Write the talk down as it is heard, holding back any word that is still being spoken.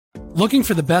Looking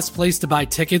for the best place to buy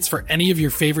tickets for any of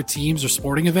your favorite teams or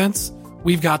sporting events?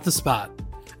 We've got the spot.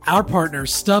 Our partner,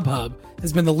 StubHub,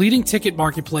 has been the leading ticket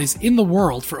marketplace in the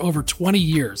world for over 20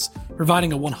 years,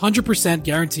 providing a 100%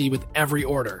 guarantee with every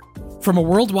order. From a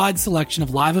worldwide selection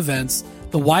of live events,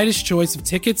 the widest choice of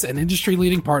tickets and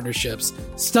industry-leading partnerships,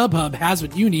 StubHub has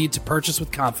what you need to purchase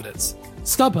with confidence.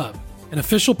 StubHub, an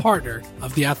official partner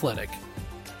of The Athletic.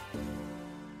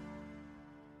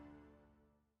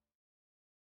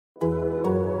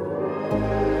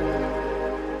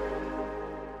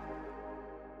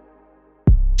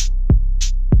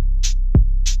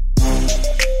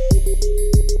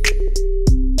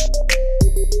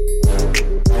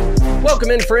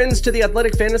 Welcome in, friends, to the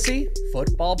Athletic Fantasy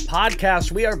Football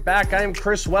Podcast. We are back. I am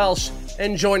Chris Welsh,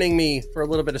 and joining me for a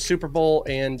little bit of Super Bowl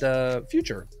and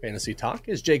future fantasy talk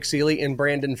is Jake Seeley and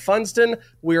Brandon Funston.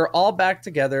 We are all back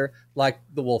together like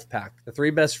the Wolf Pack, the three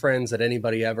best friends that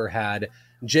anybody ever had.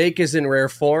 Jake is in rare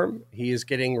form. He is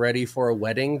getting ready for a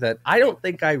wedding that I don't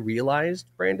think I realized,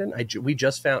 Brandon. We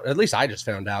just found, at least I just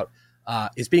found out,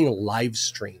 is being live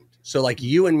streamed. So like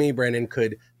you and me, Brandon,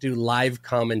 could do live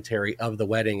commentary of the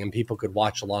wedding and people could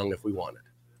watch along if we wanted.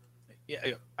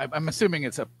 Yeah, I'm assuming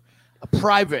it's a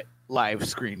private live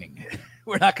screening.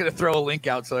 We're not going to throw a link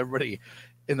out so everybody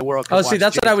in the world can watch. See,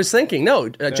 that's Jake. What I was thinking. No,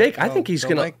 Jake, I think he's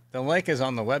going to... The link is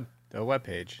on the web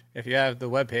page. If you have the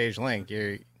web page link,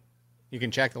 you can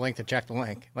check the link to check the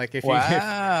link. Like if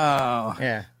wow.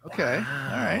 Yeah. Okay. All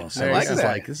right. So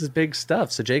this is big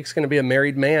stuff. So Jake's going to be a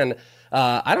married man.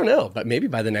 I don't know, but maybe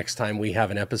by the next time we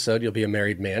have an episode, you'll be a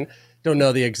married man. Don't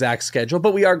know the exact schedule,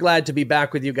 but we are glad to be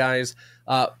back with you guys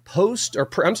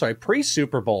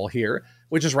pre-Super Bowl here,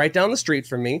 which is right down the street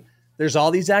from me. There's all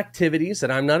these activities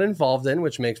that I'm not involved in,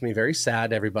 which makes me very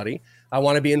sad, everybody. I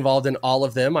want to be involved in all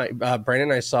of them.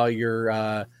 Brandon, I saw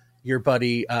your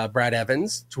buddy Brad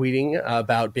Evans tweeting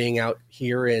about being out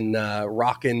here in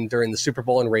rockin' during the Super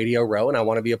Bowl in Radio Row, and I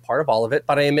want to be a part of all of it.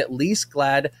 But I am at least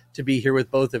glad to be here with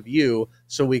both of you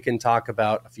so we can talk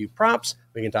about a few props,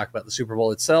 we can talk about the Super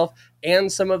Bowl itself,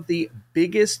 and some of the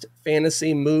biggest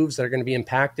fantasy moves that are going to be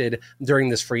impacted during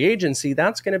this free agency.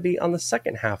 That's going to be on the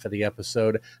second half of the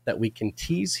episode that we can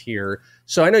tease here.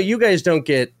 So I know you guys don't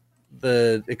get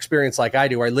the experience like I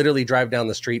do, where I literally drive down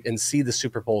the street and see the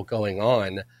Super Bowl going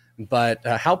on. But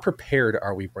how prepared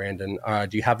are we, Brandon?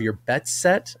 Do you have your bets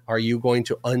set? Are you going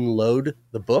to unload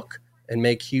the book and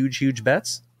make huge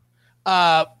bets?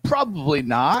 Probably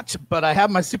not, but I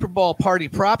have my Super Bowl party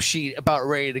prop sheet about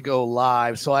ready to go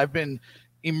live. So I've been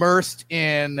immersed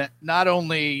in not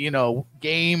only,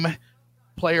 game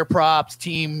player props,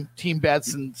 team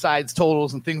bets and sides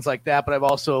totals and things like that, but I've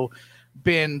also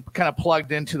been kind of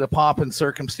plugged into the pomp and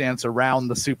circumstance around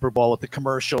the Super Bowl with the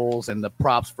commercials and the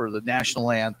props for the national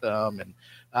anthem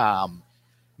and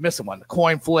missing one, the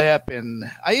coin flip. And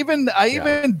I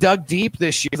even dug deep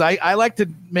this year. I like to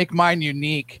make mine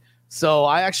unique. So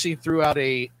I actually threw out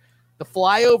the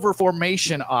flyover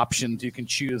formation options you can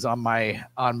choose on my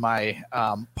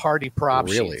party prop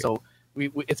sheet. So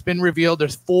it's been revealed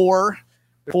there's four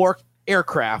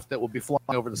aircraft that will be flying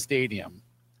over the stadium.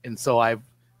 And so I've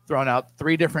thrown out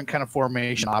three different kind of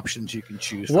formation options you can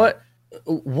choose.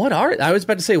 What are I was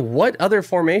about to say, what other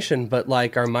formation but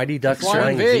like our Mighty Ducks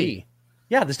flying V?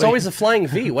 Yeah, there's always a flying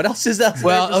V. What else is that?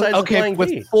 Well, okay, with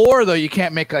V? 4 though, you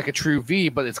can't make like a true V,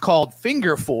 but it's called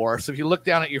finger 4. So if you look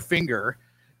down at your finger,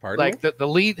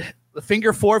 the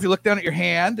finger 4, if you look down at your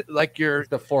hand, like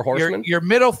the 4 horsemen, your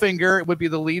middle finger would be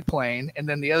the lead plane, and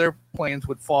then the other planes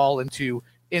would fall into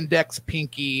index,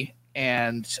 pinky,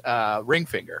 and ring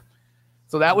finger.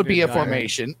 So that would be a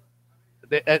formation.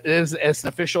 It's an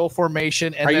official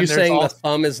formation. And are you saying the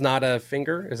thumb is not a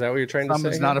finger? Is that what you're trying to say? Thumb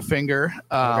is not a finger.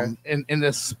 Okay. In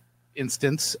this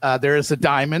instance, there is a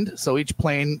diamond. So each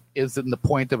plane is in the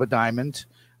point of a diamond.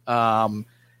 And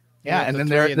then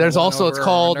there's also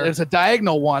there's a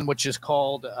diagonal one, which is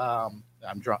called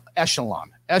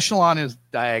echelon. Echelon is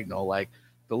diagonal, like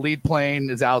the lead plane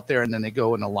is out there, and then they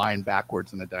go in a line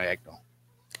backwards in a diagonal.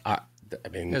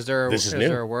 Is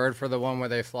there a word for the one where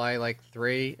they fly like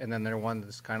 3 and then there's one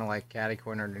that's kind of like catty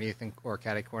corner underneath or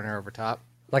catty corner over top?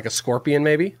 Like a scorpion,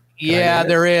 maybe? Yeah,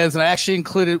 there is. And I actually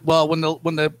included, when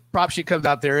the prop sheet comes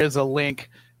out, there is a link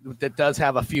that does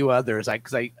have a few others.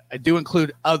 Because I do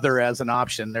include other as an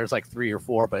option. There's like 3 or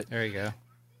 4, but there you go.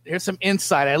 Here's some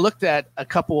insight. I looked at a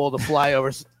couple of the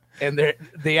flyovers, and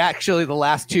they actually, the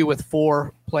last 2 with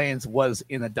 4 planes was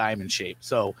in a diamond shape.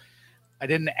 So I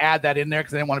didn't add that in there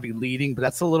because I didn't want to be leading, but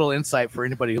that's a little insight for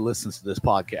anybody who listens to this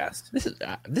podcast. This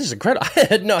is incredible.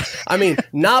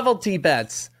 Novelty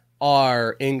bets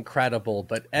are incredible,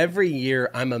 but every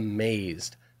year I'm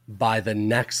amazed by the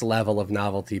next level of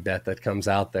novelty bet that comes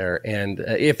out there. And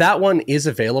if that one is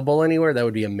available anywhere, that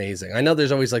would be amazing. I know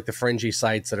there's always like the fringy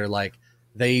sites that are like,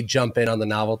 they jump in on the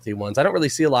novelty ones. I don't really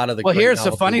see a lot of the. Well, here's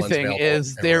the funny thing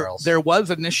is there was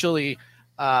initially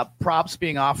props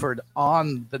being offered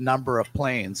on the number of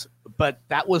planes, but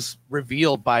that was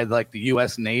revealed by like the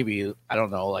U.S. Navy, I don't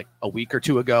know, like a week or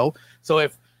two ago. So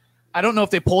I don't know if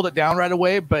they pulled it down right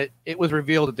away, but it was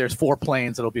revealed that there's 4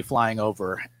 planes that'll be flying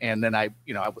over. And then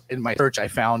in my search, I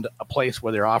found a place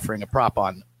where they're offering a prop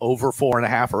on over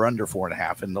 4.5 or under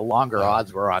 4.5. And the longer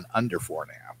odds were on under 4.5.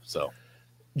 So,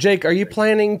 Jake, are you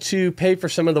planning to pay for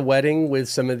some of the wedding with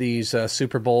some of these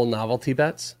Super Bowl novelty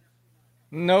bets?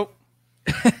 Nope.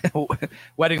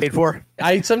 Wedding paid for.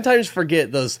 I sometimes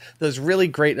forget those really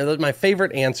great. Those are my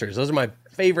favorite answers. Those are my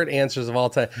favorite answers of all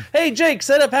time. Hey, Jake,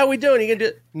 set up. How we doing? You gonna do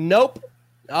it? Nope.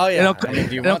 Oh yeah.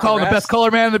 They don't call him the best color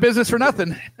man in the business for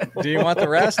nothing. Do you want the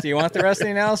rest? Do you want the rest of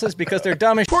the analysis? Because they're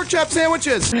dumb as pork chop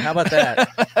sandwiches. How about that?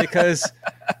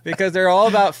 Because they're all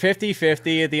about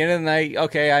 50-50. At the end of the night,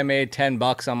 okay, I made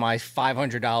 $10 on my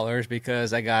 $500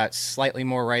 because I got slightly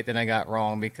more right than I got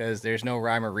wrong, because there's no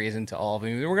rhyme or reason to all of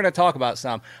them. We're going to talk about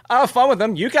some. I'll have fun with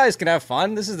them. You guys can have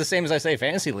fun. This is the same as I say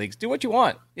fantasy leagues. Do what you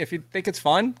want. If you think it's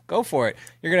fun, go for it.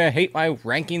 You're going to hate my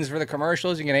rankings for the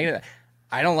commercials. You're going to hate it.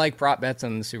 I don't like prop bets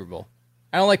on the Super Bowl.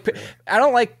 I don't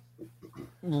like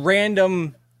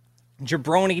random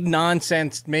jabroni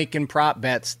nonsense making prop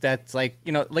bets. That's like,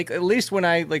 like at least when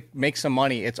I like make some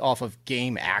money, it's off of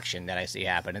game action that I see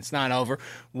happen. It's not over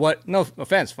what, no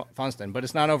offense, Funston, but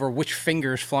it's not over which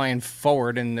finger's flying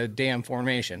forward in the damn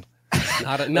formation.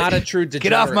 Not a true degenerate.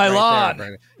 Get off my lawn.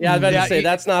 There, yeah, I was about to say,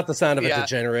 that's not the sound of a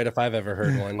degenerate if I've ever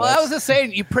heard one. Well, I was just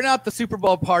saying, you print out the Super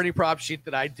Bowl party prop sheet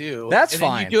that I do. That's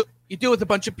fine. You do it with a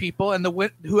bunch of people, and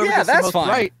whoever gets the most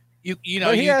right, you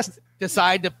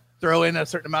decide to throw in a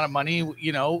certain amount of money,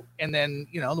 and then,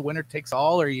 the winner takes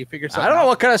all, or you figure something out. I don't know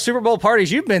what kind of Super Bowl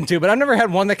parties you've been to, but I've never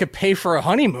had one that could pay for a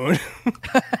honeymoon.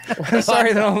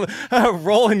 Sorry that I'll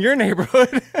roll in your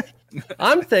neighborhood.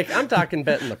 I'm talking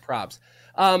betting the props.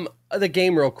 The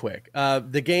game real quick.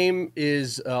 The game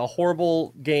is a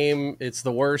horrible game. It's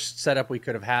the worst setup we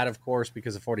could have had, of course,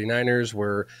 because the 49ers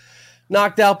were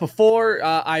knocked out before.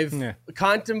 I've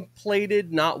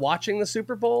contemplated not watching the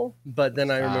Super Bowl, but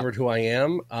then I remembered who I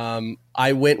am.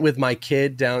 I went with my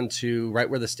kid down to right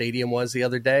where the stadium was the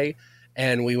other day,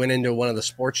 and we went into one of the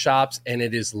sports shops, and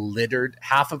it is littered.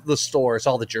 Half of the store, it's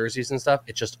all the jerseys and stuff.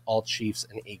 It's just all Chiefs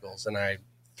and Eagles, and I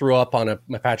threw up on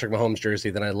my Patrick Mahomes jersey,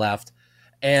 then I left.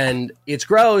 And it's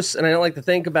gross, and I don't like to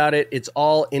think about it. It's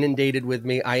all inundated with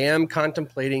me. I am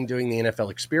contemplating doing the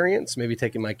NFL experience, maybe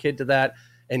taking my kid to that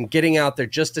and getting out there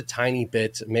just a tiny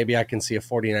bit. Maybe I can see a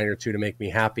 49 or two to make me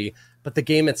happy. But the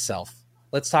game itself,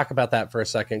 let's talk about that for a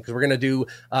second, because we're going to do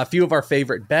a few of our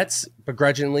favorite bets,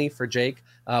 begrudgingly for Jake.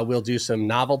 We'll do some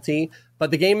novelty. But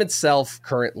the game itself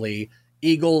currently,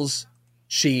 Eagles,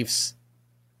 Chiefs,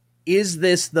 is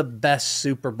this the best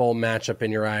Super Bowl matchup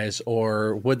in your eyes,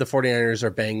 or would the 49ers or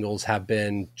Bengals have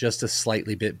been just a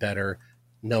slightly bit better,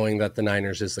 knowing that the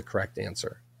Niners is the correct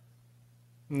answer?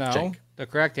 No, Jake? The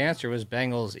correct answer was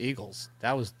Bengals-Eagles.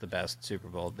 That was the best Super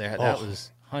Bowl. That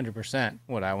was 100%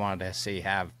 what I wanted to see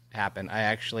happen. I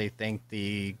actually think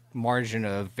the margin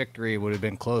of victory would have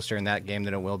been closer in that game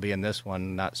than it will be in this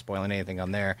one, not spoiling anything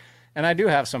on there. And I do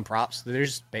have some props that are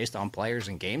just based on players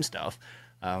and game stuff,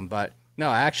 but no,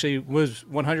 I actually was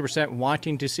 100%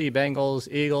 wanting to see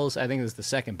Bengals-Eagles. I think it's the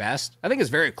second best. I think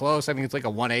it's very close. I think it's like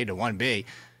a 1A to 1B.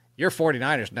 Your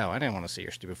 49ers, no, I didn't want to see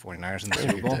your stupid 49ers in the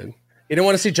Super Bowl. You didn't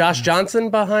want to see Josh Johnson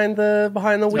behind the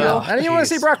wheel? No, I didn't want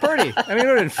to see Brock Purdy. I mean, it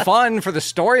would have been fun for the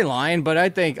storyline, but I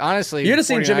think, honestly, you'd have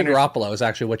seen Jimmy Garoppolo is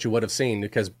actually what you would have seen,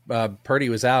 because Purdy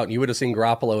was out, and you would have seen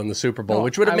Garoppolo in the Super Bowl,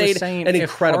 which would have made an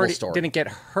incredible story. Didn't get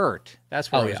hurt.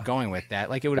 That's where I was going with that.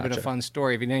 Like, it would have been a fun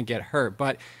story if he didn't get hurt.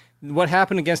 But what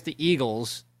happened against the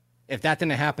Eagles, if that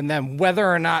didn't happen then, whether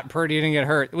or not Purdy didn't get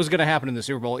hurt, it was going to happen in the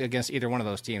Super Bowl against either one of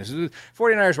those teams. The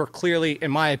 49ers were clearly, in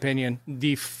my opinion,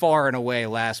 the far and away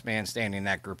last man standing in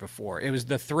that group of four. It was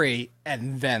the three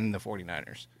and then the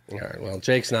 49ers. All right, well,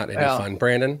 Jake's not any fun.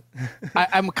 Brandon?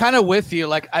 I'm kind of with you.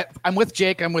 Like, I'm with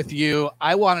Jake. I'm with you.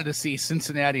 I wanted to see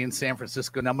Cincinnati and San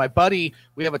Francisco. Now, my buddy,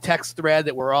 we have a text thread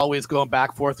that we're always going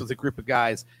back and forth with a group of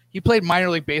guys. He played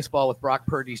minor league baseball with Brock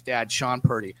Purdy's dad, Sean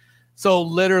Purdy. So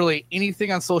literally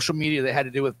anything on social media that had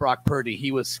to do with Brock Purdy,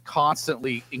 he was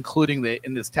constantly including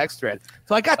in this text thread.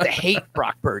 So I got to hate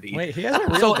Brock Purdy. Wait, he has a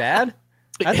real dad?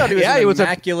 I thought he was an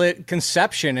immaculate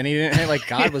conception, and he didn't like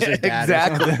God was his dad.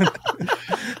 Exactly.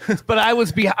 But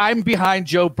I'm behind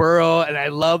Joe Burrow, and I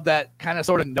love that kind of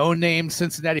sort of no-name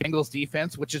Cincinnati Bengals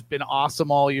defense, which has been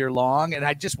awesome all year long. And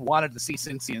I just wanted to see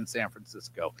Cincy in San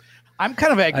Francisco. I'm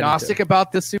kind of agnostic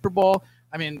about this Super Bowl.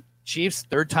 I mean, Chiefs,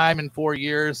 third time in 4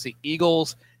 years. The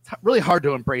Eagles, it's really hard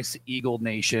to embrace the Eagle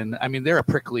Nation. I mean, they're a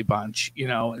prickly bunch,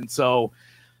 and so,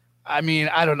 I mean,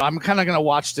 I don't know. I'm kind of going to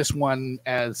watch this one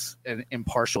as an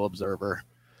impartial observer.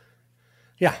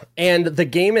 Yeah, and the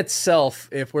game itself,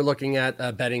 if we're looking at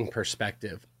a betting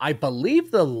perspective, I believe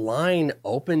the line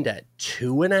opened at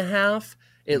 2.5.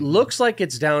 It looks like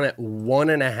it's down at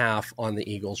 1.5 on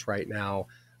the Eagles right now.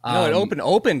 No, it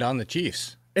opened on the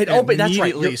Chiefs. It opened. That's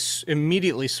right.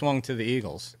 Immediately swung to the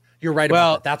Eagles. You're right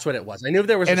about that. That's what it was. I knew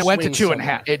there was, and it went to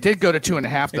 2.5. It did go to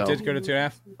 2.5, though. It did go to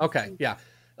 2.5. Okay, yeah.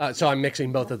 So I'm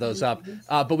mixing both of those up.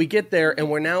 But we get there,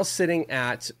 and we're now sitting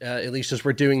at least as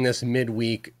we're doing this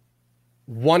midweek,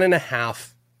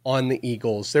 1.5 on the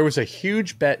Eagles. There was a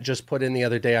huge bet just put in the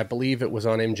other day. I believe it was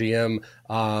on MGM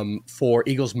for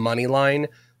Eagles money line, a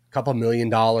couple $1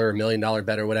 million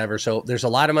bet or whatever. So there's a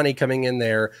lot of money coming in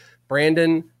there.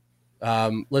 Brandon,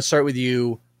 let's start with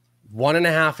you.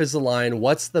 1.5 is the line.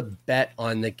 What's the bet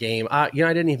on the game? I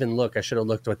didn't even look. I should have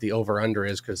looked what the over/under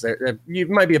is because there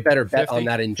might be a better bet 50, on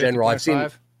that in general. 50.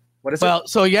 I've seen. What is it? Well,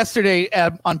 so yesterday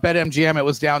on BetMGM, it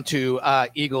was down to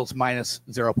Eagles minus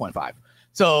 0.5.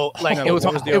 So it was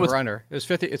the over/under. It was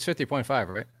 50. It's 50.5,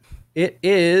 right? It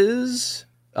is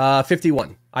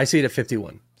 51. I see it at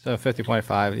 51. So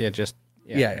 50.5.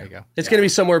 Yeah, there you go. It's going to be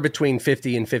somewhere between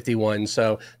 50 and 51.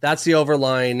 So that's the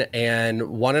overline and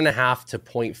 1.5 to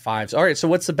 0.5. All right. So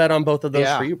what's the bet on both of those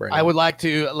for you, Brandon? I would like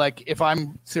to, if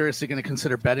I'm seriously going to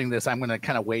consider betting this, I'm going to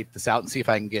kind of wait this out and see if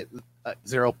I can get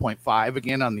 0.5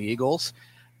 again on the Eagles.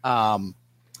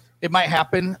 It might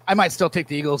happen. I might still take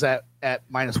the Eagles at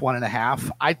minus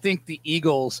 1.5. I think the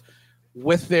Eagles,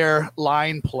 with their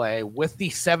line play, with the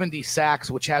 70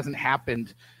 sacks, which hasn't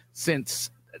happened since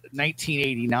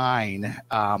 1989,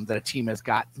 that a team has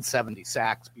gotten 70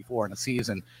 sacks before in a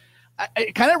season.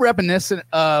 Kind of reminiscent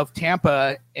of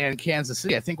Tampa and Kansas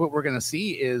City. I think what we're going to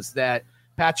see is that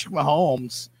Patrick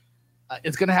Mahomes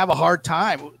is going to have a hard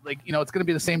time. It's going to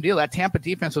be the same deal. That Tampa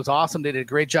defense was awesome. They did a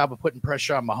great job of putting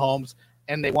pressure on Mahomes,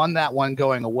 and they won that one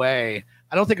going away.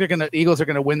 I don't think Eagles are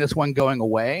going to win this one going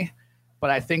away, but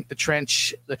I think the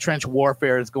trench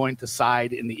warfare is going to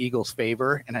side in the Eagles'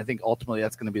 favor, and I think ultimately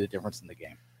that's going to be the difference in the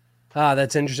game.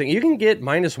 That's interesting. You can get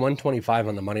minus 125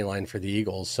 on the money line for the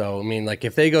Eagles. So, I mean,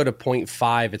 if they go to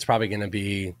 0.5, it's probably going to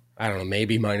be, I don't know,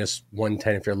 maybe minus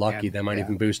 110 if you're lucky. That might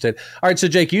even boost it. All right, so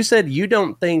Jake, you said you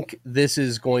don't think this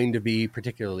is going to be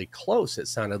particularly close, it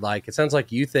sounded like. It sounds like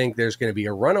you think there's going to be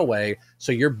a runaway,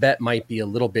 so your bet might be a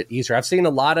little bit easier. I've seen a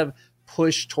lot of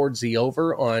push towards the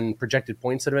over on projected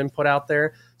points that have been put out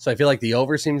there. So I feel like the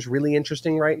over seems really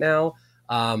interesting right now.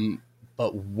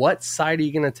 But what side are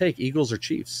you going to take, Eagles or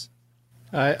Chiefs?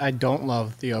 I don't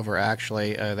love the over,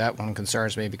 actually. That one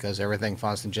concerns me because everything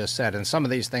Funston just said. And some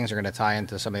of these things are going to tie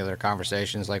into some of the other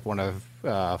conversations, like one of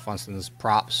Funston's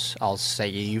props, I'll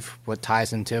save what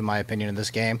ties into my opinion of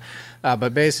this game.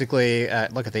 But basically,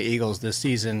 look at the Eagles this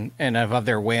season, and of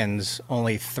their wins,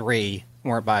 only 3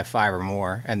 weren't by 5 or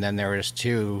more. And then there was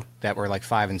 2 that were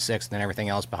 5 and 6, and then everything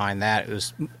else behind that, it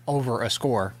was over a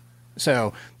score.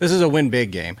 So this is a win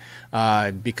big game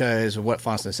because of what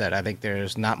Funston said. I think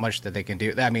there's not much that they can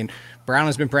do. I mean, Brown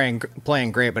has been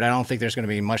playing great, but I don't think there's going to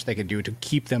be much they can do to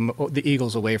keep the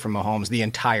Eagles away from Mahomes the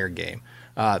entire game.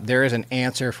 There is an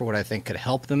answer for what I think could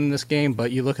help them in this game,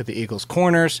 but you look at the Eagles'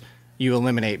 corners, you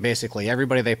eliminate basically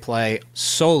everybody they play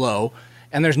solo,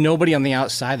 and there's nobody on the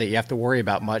outside that you have to worry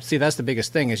about much. See, that's the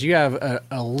biggest thing is you have an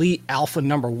elite alpha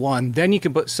number 1, then you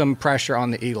can put some pressure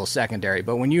on the Eagles secondary.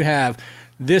 But when you have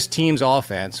this team's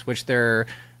offense, which their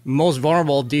most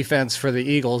vulnerable defense for the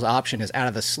Eagles option is out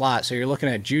of the slot. So you're looking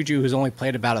at Juju, who's only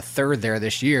played about a third there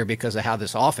this year because of how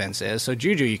this offense is. So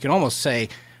Juju, you can almost say,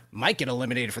 might get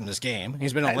eliminated from this game.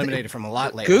 He's been eliminated from a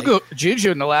lot lately. Juju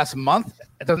in the last month,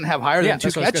 it doesn't have higher than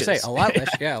 2 catches. I was going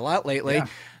to say, a lot lately.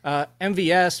 Yeah.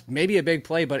 MVS, maybe a big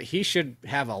play, but he should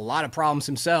have a lot of problems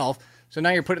himself. So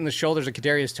now you're putting the shoulders of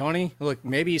Kadarius Toney. Look,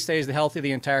 maybe he stays healthy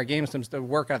the entire game, seems to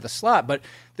work out the slot, but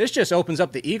this just opens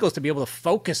up the Eagles to be able to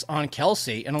focus on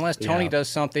Kelsey, and unless Toney does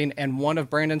something, and one of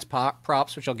Brandon's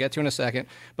props, which I'll get to in a second,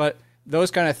 but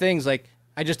those kind of things, I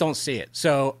just don't see it.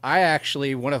 So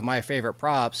one of my favorite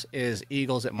props is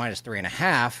Eagles at minus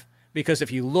 3.5, because if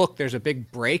you look, there's a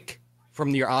big break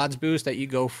from your odds boost that you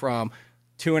go from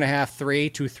 2.5, 3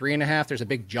 to 3.5. There's a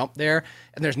big jump there,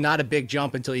 and there's not a big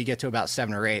jump until you get to about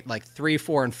 7 or 8. Like 3,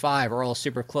 4, and 5 are all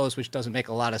super close, which doesn't make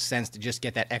a lot of sense to just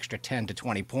get that extra 10 to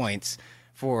 20 points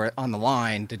for on the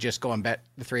line to just go and bet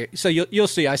the 3. So you'll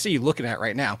see. I see you looking at it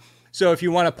right now. So if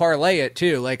you want to parlay it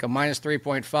too, like a minus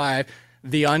 3.5,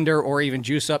 the under, or even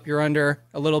juice up your under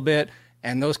a little bit,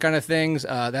 and those kind of things,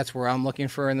 that's where I'm looking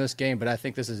for in this game. But I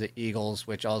think this is the Eagles,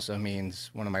 which also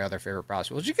means one of my other favorite props,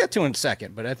 which you get to in a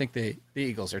second. But I think the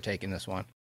Eagles are taking this one.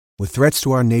 With threats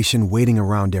to our nation waiting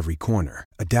around every corner,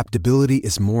 adaptability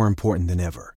is more important than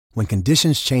ever. When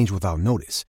conditions change without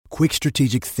notice, quick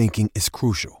strategic thinking is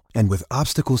crucial. And with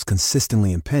obstacles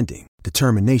consistently impending,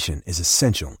 determination is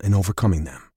essential in overcoming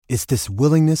them. It's this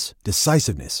willingness,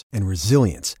 decisiveness, and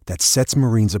resilience that sets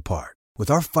Marines apart. With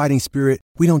our fighting spirit,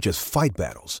 we don't just fight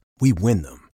battles, we win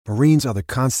them. Marines are the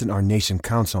constant our nation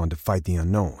counts on to fight the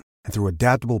unknown. And through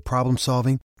adaptable problem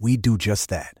solving, we do just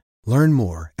that. Learn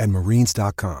more at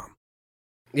marines.com.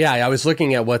 Yeah, I was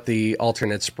looking at what the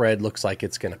alternate spread looks like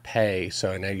it's going to pay,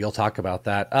 so now you'll talk about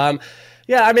that.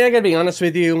 Yeah, I mean, I got to be honest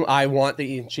with you. I want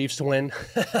the Chiefs to win.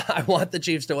 I want the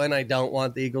Chiefs to win. I don't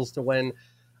want the Eagles to win.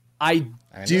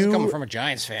 This is coming from a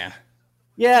Giants fan.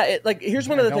 Yeah, here's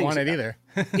one of the things. I don't want it either.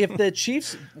 If the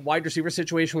Chiefs wide receiver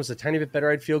situation was a tiny bit better,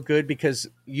 I'd feel good, because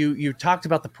you talked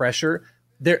about the pressure.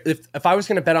 If I was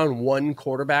going to bet on one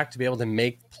quarterback to be able to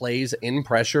make plays in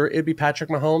pressure, it'd be Patrick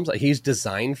Mahomes. He's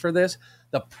designed for this.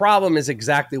 The problem is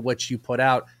exactly what you put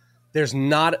out. There's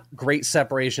not great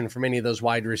separation from any of those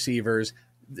wide receivers.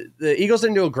 The Eagles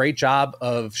didn't do a great job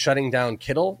of shutting down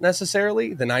Kittle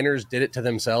necessarily. The Niners did it to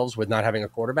themselves with not having a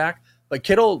quarterback, but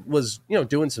Kittle was,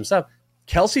 doing some stuff.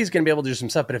 Kelsey's going to be able to do some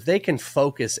stuff, but if they can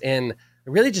focus in, I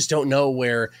really just don't know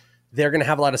where they're going to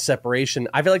have a lot of separation.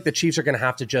 I feel like the Chiefs are going to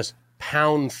have to just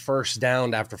pound first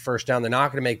down after first down. They're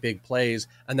not going to make big plays,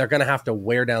 and they're going to have to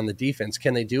wear down the defense.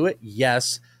 Can they do it?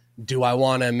 Yes. Do I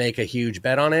want to make a huge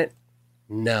bet on it?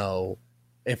 No.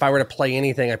 If I were to play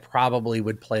anything, I probably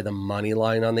would play the money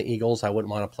line on the Eagles. I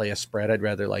wouldn't want to play a spread. I'd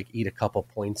rather eat a couple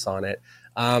points on it.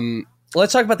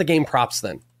 Let's talk about the game props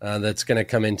then. That's going to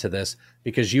come into this,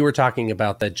 because you were talking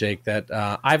about that, Jake, that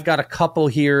I've got a couple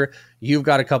here. You've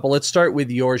got a couple. Let's start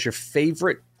with yours. Your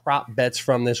favorite prop bets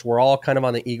from this. We're all kind of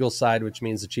on the Eagles side, which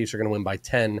means the Chiefs are going to win by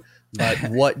 10. But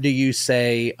what do you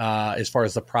say as far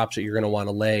as the props that you're going to want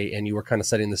to lay? And you were kind of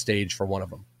setting the stage for one of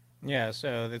them. Yeah,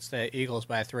 so it's the Eagles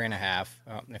by 3.5.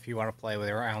 If you want to play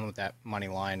around with that money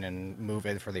line and move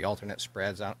it for the alternate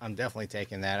spreads, I'm definitely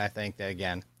taking that. I think that,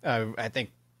 again, I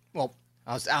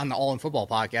was on the All in Football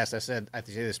podcast. I said I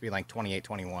think this would be like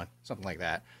 28-21, something like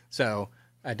that. So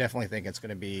I definitely think it's going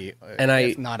to be,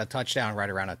 if not a touchdown, right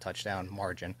around a touchdown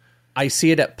margin. I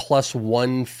see it at plus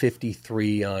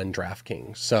 153 on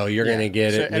DraftKings. So you're going to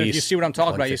get at least. And if you see what I'm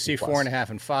talking about, you see plus. 4.5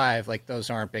 and 5. Those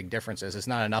aren't big differences. It's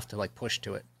not enough to push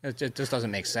to it. It just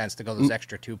doesn't make sense to go those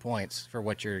extra 2 points for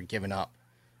what you're giving up.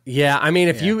 Yeah, I mean,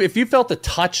 if you felt the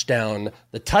touchdown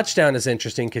is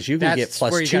interesting, because you can get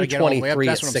plus 223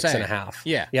 at 6.5.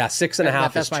 Yeah,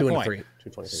 6.5 is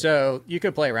 223. So you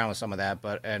could play around with some of that,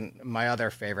 and my other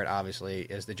favorite, obviously,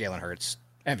 is the Jalen Hurts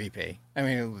MVP. I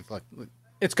mean, look,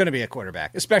 it's going to be a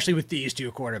quarterback, especially with these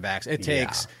two quarterbacks. It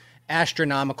takes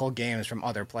astronomical games from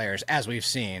other players, as we've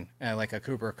seen, like a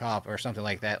Cooper Kupp or something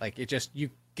like that. You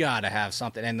got to have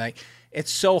something. And it's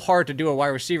so hard to do a wide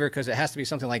receiver, because it has to be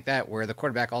something like that where the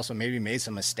quarterback also maybe made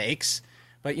some mistakes.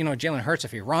 But, Jalen Hurts,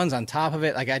 if he runs on top of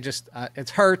it, it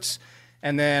hurts.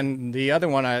 And then the other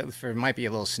one might be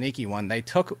a little sneaky one. They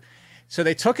took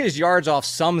his yards off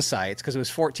some sites because it was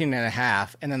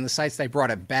 14.5. And then the sites they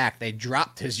brought it back, they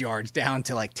dropped his yards down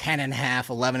to 10.5,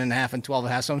 11.5, and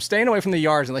 12.5. So I'm staying away from the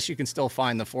yards unless you can still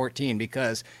find the 14,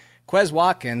 because Quez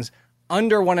Watkins,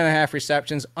 under 1.5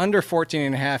 receptions, under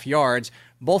 14.5 yards.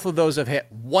 Both of those have hit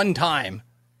one time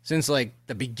since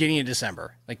the beginning of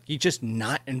December. He's just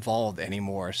not involved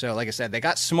anymore. So like I said, they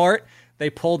got smart. They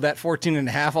pulled that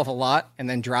 14.5 off a lot and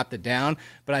then dropped it down.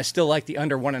 But I still like the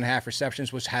under 1.5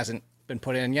 receptions, which hasn't been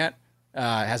put in yet.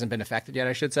 Hasn't been affected yet,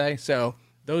 I should say. So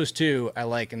those two I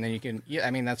like. And then you can,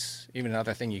 that's even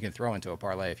another thing you can throw into a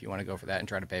parlay if you want to go for that and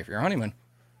try to pay for your honeymoon.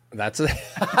 That's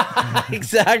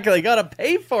exactly. Got to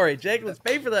pay for it, Jake. Let's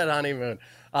pay for that honeymoon.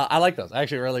 I like those. I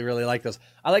actually really, really like those.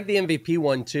 I like the MVP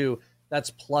one too. That's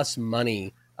plus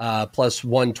money, plus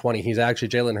 120. He's actually,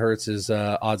 Jalen Hurts is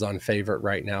odds-on favorite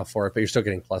right now for it, but you're still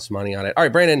getting plus money on it. All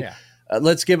right, Brandon,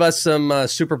 let's give us some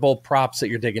Super Bowl props that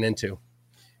you're digging into.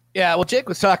 Yeah, well, Jake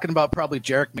was talking about probably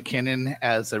Jerick McKinnon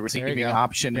as a receiving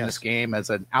option in this game, as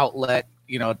an outlet,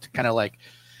 to kind of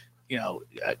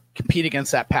compete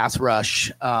against that pass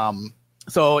rush.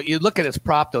 So you look at his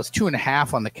prop, those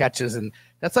 2.5 on the catches, and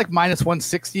that's like minus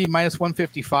 160, minus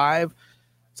 155.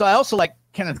 So I also like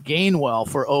Kenneth Gainwell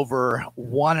for over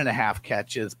 1.5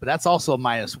 catches, but that's also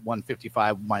minus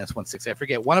 155, minus 160. I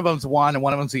forget. One of them's one and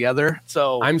one of them's the other.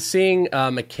 So I'm seeing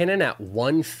McKinnon at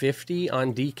 150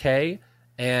 on DK,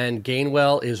 and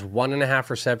Gainwell is 1.5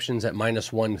 receptions at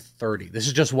minus 130. This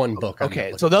is just one book.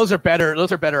 Okay, so those are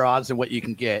better odds than what you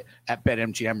can get at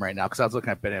BetMGM right now, because I was looking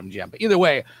at BetMGM. But either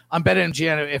way, on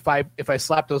BetMGM, if I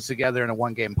slap those together in a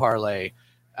 1-game parlay,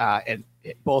 and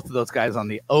both of those guys on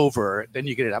the over, then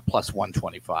you get it at plus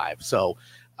 125. So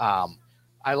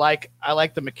I like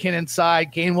the McKinnon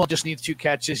side. Gainwell just needs 2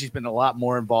 catches. He's been a lot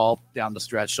more involved down the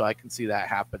stretch, so I can see that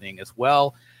happening as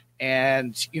well.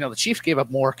 And, the Chiefs gave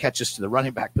up more catches to the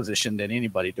running back position than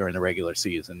anybody during the regular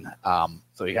season.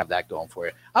 So you have that going for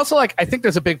you. Also, I think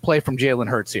there's a big play from Jalen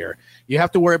Hurts here. You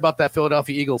have to worry about that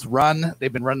Philadelphia Eagles run.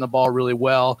 They've been running the ball really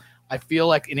well. I feel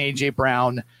like in A.J.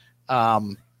 Brown,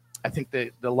 I think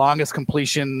the longest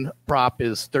completion prop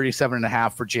is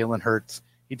 37.5 for Jalen Hurts.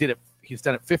 He's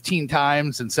done it 15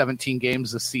 times in 17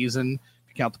 games this season, if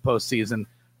you count the postseason.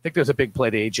 I think there's a big play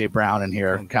to A.J. Brown in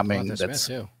here coming. Smith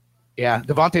too. Yeah,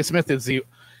 Devontae Smith is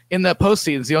in the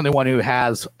postseason the only one who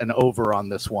has an over on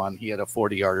this one. He had a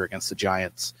 40-yarder against the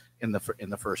Giants in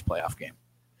the first playoff game.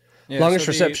 Yeah, longest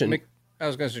reception. I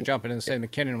was going to jump in and say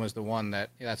McKinnon was the one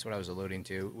that's what I was alluding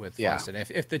to with Funston.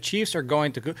 If the Chiefs are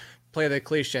going to play the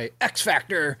cliche X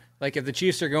factor, like if the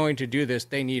Chiefs are going to do this,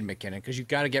 they need McKinnon, because you've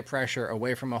got to get pressure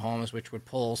away from Mahomes, which would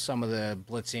pull some of the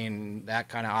blitzing, that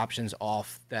kind of options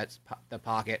off the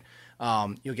pocket.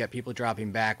 You'll get people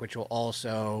dropping back, which will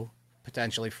also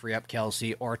potentially free up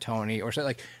Kelsey or Tony or something.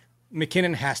 Like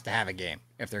McKinnon has to have a game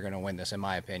if they're going to win this, in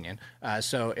my opinion.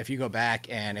 So if you go back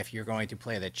and if you're going to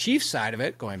play the Chiefs side of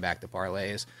it, going back to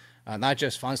parlays, not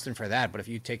just Funston for that, but if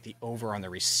you take the over on the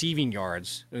receiving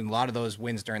yards, and a lot of those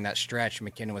wins during that stretch,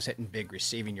 McKinnon was hitting big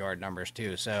receiving yard numbers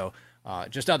too. So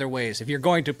just other ways if you're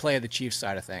going to play the Chiefs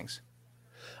side of things.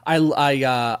 I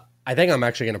think I'm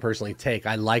actually going to personally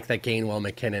I like that Gainwell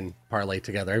McKinnon parlay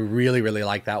together. I really, really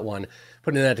like that one.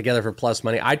 Putting that together for plus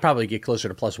money, I'd probably get closer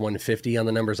to plus 150 on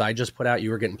the numbers I just put out. You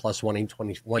were getting plus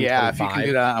 120. Yeah, if you can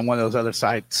do that on one of those other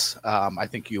sites, I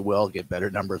think you will get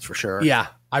better numbers for sure. Yeah,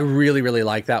 I really, really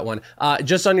like that one.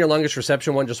 Just on your longest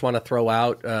reception one, just want to throw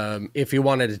out, if you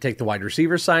wanted to take the wide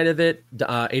receiver side of it,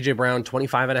 A.J. Brown,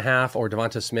 25.5, or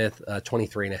Devonta Smith,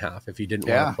 23.5, if you didn't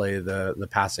want to play the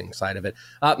passing side of it.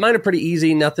 Mine are pretty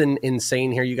easy, nothing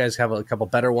insane here. You guys have a couple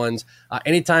better ones.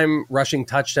 Anytime rushing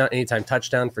touchdown, anytime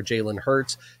touchdown for Jalen Hurts.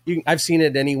 I've seen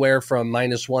it anywhere from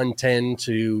minus 110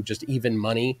 to just even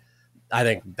money. I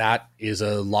think that is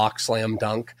a lock slam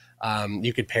dunk.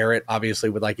 You could pair it obviously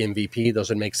with like MVP. Those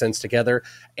would make sense together.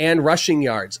 And rushing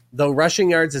yards, though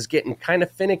rushing yards is getting kind of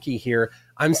finicky here.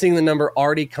 I'm seeing the number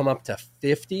already come up to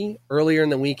 50. Earlier in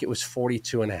the week, it was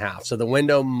 42.5. So the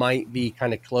window might be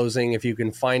kind of closing. If you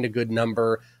can find a good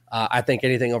number, I think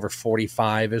anything over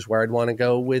 45 is where I'd want to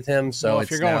go with him. So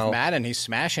if you're going with Madden, he's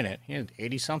smashing it. He had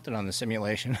 80-something on the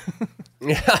simulation.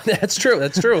 Yeah, that's true.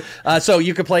 That's true. So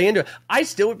you could play into it. I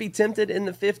still would be tempted in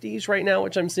the 50s right now,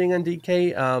 which I'm seeing on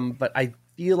DK. But I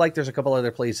feel like there's a couple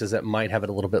other places that might have it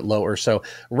a little bit lower. So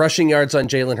rushing yards on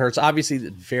Jalen Hurts, obviously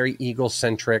very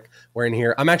Eagle-centric. We're in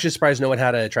here. I'm actually surprised no one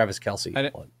had a Travis Kelce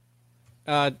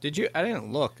one. Did you? I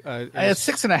didn't look. I had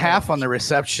 6.5 on the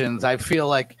receptions. I feel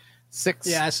like six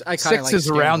is like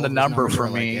around the number for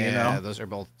me. Those are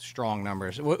both strong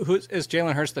numbers. Who is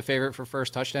Jalen Hurts the favorite for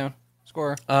first touchdown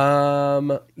scorer?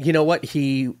 You know what?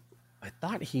 I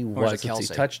thought he was. Let's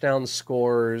see, touchdown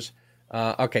scores.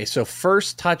 Okay, so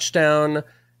first touchdown,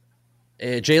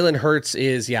 Jalen Hurts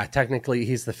is technically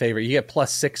he's the favorite. You get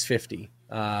plus 650.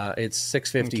 It's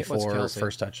 650 for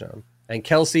first touchdown, and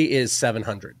Kelsey is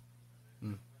 700.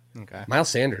 Okay. Miles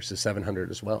Sanders is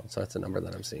 700 as well, so that's a number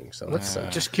that I'm seeing. So let's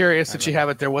just curious that you have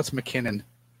it there. What's McKinnon?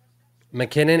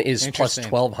 McKinnon is plus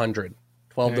 1,200,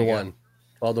 12 to 1.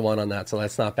 12 to 1 on that, so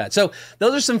that's not bad. So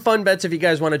those are some fun bets. If you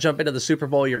guys want to jump into the Super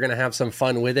Bowl, you're going to have some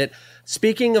fun with it.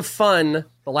 Speaking of fun,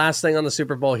 the last thing on the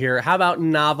Super Bowl here, how about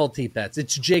novelty bets?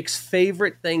 It's Jake's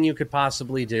favorite thing you could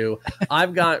possibly do.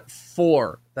 I've got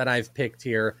 4 that I've picked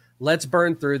here. Let's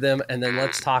burn through them, and then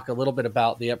let's talk a little bit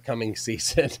about the upcoming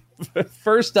season.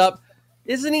 First up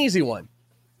is an easy one,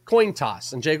 coin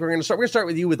toss. And Jake, we're going to start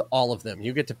with you with all of them.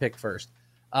 You get to pick first.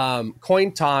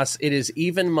 Coin toss, it is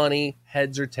even money,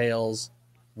 heads or tails.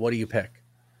 What do you pick?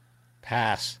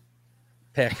 Pass.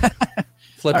 Pick.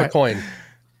 Flip a coin.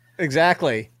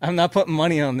 Exactly. I'm not putting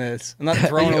money on this. I'm not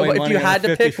throwing away money. If you had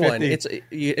to pick one,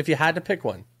 if you had to pick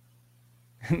one.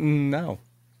 No.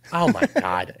 Oh my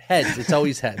God, heads. It's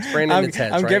always heads. Brandon, it's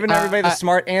heads. I'm right? giving everybody the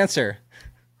smart answer.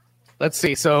 Let's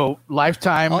see. So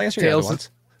lifetime I'll answer your other ones.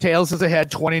 Tails is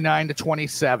ahead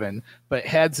 29-27, but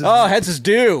heads is Heads is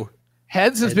due.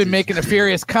 Heads has been making a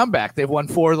furious comeback. They've won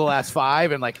 4 of the last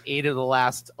 5 and like 8 of the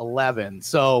last 11.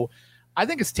 So I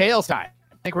think it's Tails time.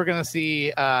 I think we're going to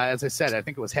see, as I said, I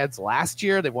think it was Heads last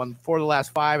year. They've won 4 of the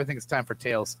last 5. I think it's time for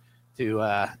Tails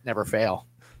to never fail.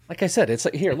 Like I said, it's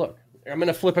like, here, look. I'm going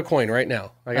to flip a coin right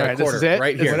now. I got a quarter this is it?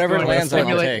 right here. Whatever it lands on,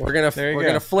 I'll take. We're going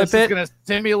to flip This is it. going to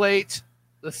simulate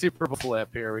the Super Bowl flip.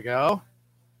 Here we go.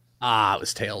 It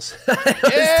was tails. It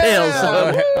was tails.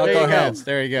 I'll There go you heads.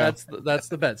 There you go. That's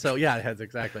the bet. So yeah, heads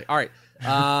exactly. All right.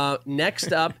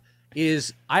 Next up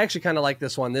is I actually kind of like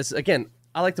this one. This again,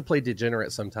 I like to play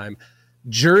degenerate sometime.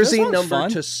 Jersey number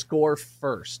fun. to score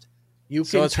first.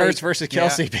 So it's Hurts versus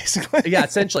Kelsey, basically. Yeah,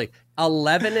 essentially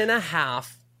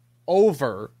 11.5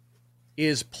 over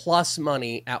is plus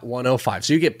money at 105.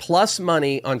 So you get plus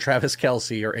money on Travis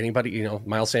Kelsey or anybody,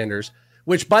 Miles Sanders,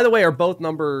 which by the way are both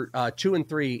number 2 and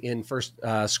 3 in first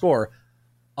score.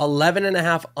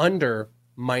 11.5 under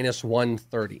minus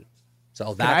 130.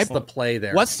 So that's the play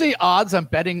there. What's the odds on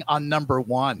betting on number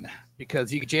 1?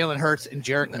 Because you get Jalen Hurts and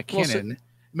Jerick McKinnon.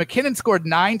 McKinnon scored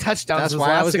 9 touchdowns. That's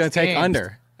why I was going to take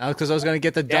under. Because I was going to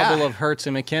get the double of Hurts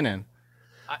and McKinnon.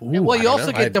 Well, you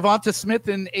also get Devonta Smith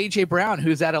and A.J. Brown,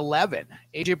 who's at 11.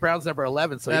 A.J. Brown's number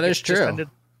 11. So that is true.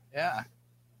 I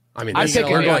mean, I'm taking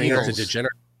we're the going Eagles. into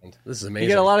degenerate. This is amazing. You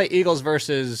get a lot of Eagles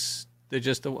versus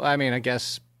I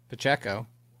guess Pacheco.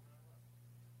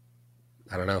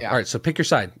 I don't know. Yeah. All right, so pick your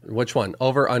side. Which one?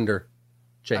 Over, under?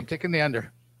 Jake. I'm taking the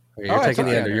under. You're taking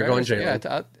the under. You're going Jalen.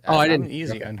 Yeah, I didn't.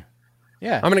 Easy. Okay.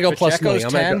 Yeah. I'm going to go plus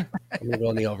Pacheco's money. 10. I'm going to go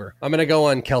on the over. I'm going to go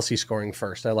on Kelsey scoring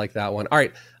first. I like that one. All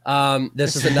right.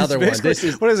 This is another one. This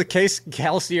is what is a case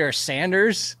Kelsey or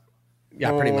Sanders?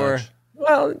 Yeah, pretty much.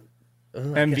 Well,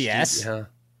 MVS.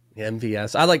 Yeah,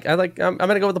 MVS. I'm going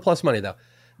to go with the plus money though.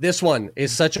 This one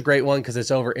is such a great one because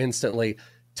it's over instantly.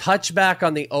 Touchback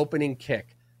on the opening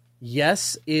kick.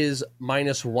 Yes is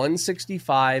minus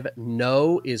 165.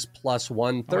 No is plus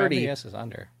 130. Yes is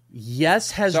under. Yes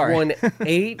has won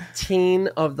 18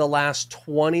 of the last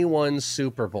 21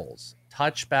 Super Bowls.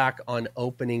 Touchback on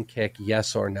opening kick,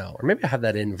 yes or no? Or maybe I have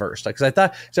that inverse.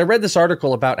 Because I read this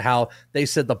article about how they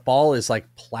said the ball is like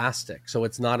plastic, so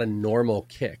it's not a normal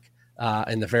kick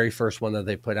in the very first one that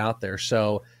they put out there.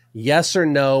 So yes or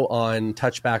no on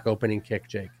touchback opening kick,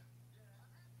 Jake?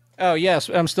 Oh, yes.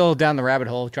 I'm still down the rabbit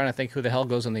hole trying to think who the hell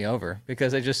goes on the over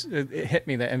because it hit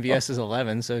me that MVS is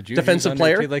 11. So Juju's defensive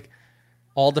player? Too,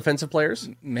 all defensive players?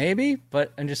 Maybe,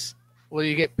 but I'm just... Well,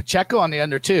 you get Pacheco on the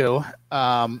under, too.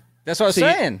 That's what I was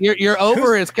saying. Your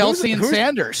over is Kelsey and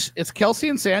Sanders. It's Kelsey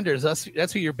and Sanders.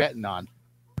 That's who you're betting on,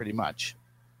 pretty much.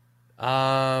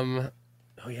 Oh,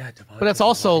 yeah. But it's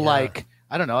also like,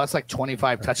 I don't know, that's like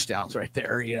 25 touchdowns right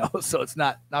there, so it's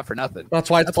not for nothing.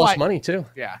 That's why it's plus money, too.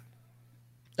 Yeah.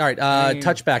 All right,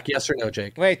 touchback, yes or no,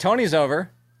 Jake? Wait, Tony's over.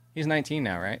 He's 19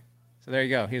 now, right? So there you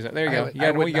go. There you go.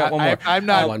 You got one more. I'm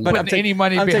not putting any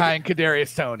money behind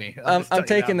Kadarius Toney. I'm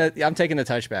taking the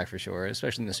touchback for sure,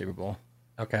 especially in the Super Bowl.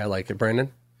 Okay, I like it,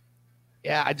 Brandon.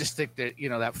 Yeah, I just think that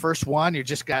that first one, you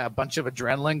just got a bunch of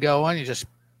adrenaline going. You just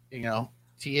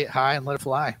tee it high and let it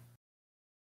fly.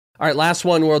 All right, last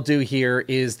one we'll do here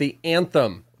is the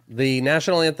anthem. The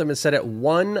national anthem is set at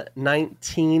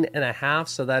 119.5,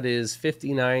 so that is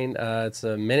 59. It's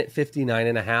a minute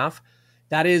 59.5.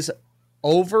 That is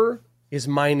over is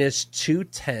minus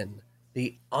 210.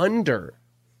 The under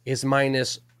is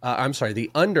the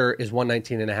under is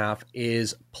 119.5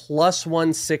 is plus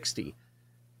 160.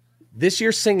 This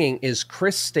year's singing is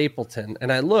Chris Stapleton,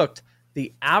 and I looked.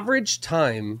 The average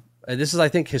time. This is, I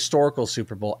think, historical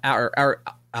Super Bowl.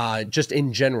 Just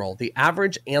in general, the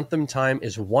average anthem time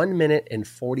is 1 minute and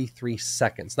 43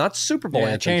 seconds. Not Super Bowl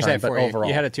anthem change time, that for but you. overall.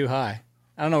 You had it too high.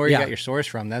 I don't know where you got your source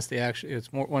from. That's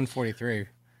it's more 143.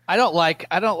 I don't like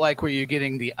where you're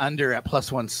getting the under at plus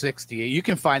 160. You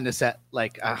can find this at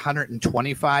like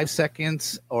 125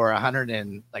 seconds or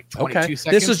 122 seconds.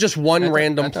 This is just one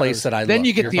random place that I then looked.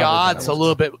 you get the odds a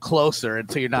little bit closer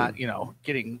until you're not,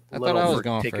 getting I thought I was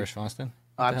going first, Austin.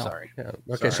 I'm sorry. Yeah.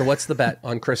 Okay, so what's the bet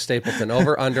on Chris Stapleton?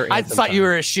 Over, under, I anthem thought time? you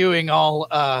were eschewing all,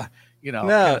 No,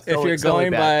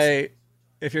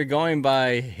 if you're going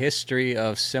by history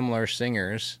of similar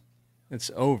singers,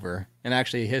 it's over. And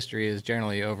actually, history is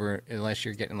generally over unless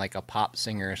you're getting like a pop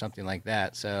singer or something like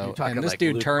that. So, You're talking and this like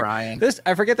dude Luke turned Bryan. this.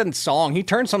 I forget the song. He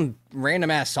turned some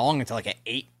random ass song into like an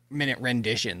 8 minute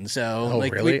rendition. So, Oh,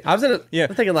 like, really? I'm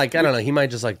thinking, like, I don't know, he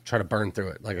might just like try to burn through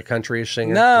it, like a country-ish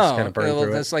singer. No, just kind of burn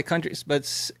through that's like country.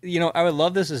 But I would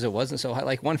love this as it wasn't so high,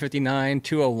 like 159,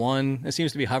 201. It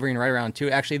seems to be hovering right around 2.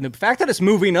 Actually, the fact that it's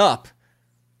moving up,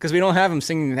 because we don't have him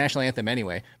singing the national anthem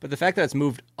anyway, but the fact that it's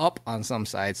moved up on some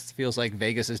sites feels like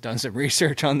Vegas has done some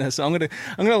research on this. So I'm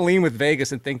gonna lean with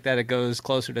Vegas and think that it goes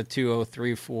closer to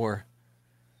 203.4.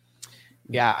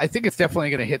 Yeah, I think it's definitely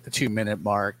going to hit the 2-minute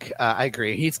mark. I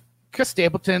agree. He's Chris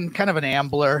Stapleton, kind of an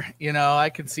ambler. I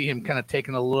can see him kind of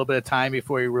taking a little bit of time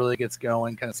before he really gets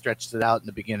going, kind of stretches it out in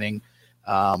the beginning.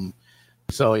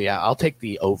 So, yeah, I'll take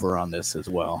the over on this as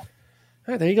well. All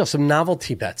right, there you go. Some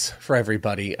novelty bets for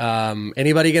everybody.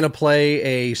 Anybody going to play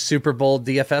a Super Bowl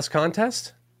DFS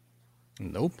contest?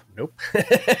 Nope. Nope.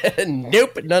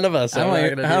 None of us.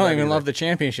 I don't even love the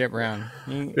championship round.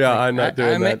 Yeah, I'm not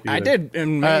doing that. I did.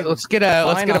 Let's get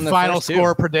a final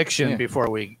score prediction before.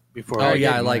 Oh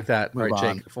yeah, I like that. All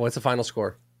right, Jake. What's the final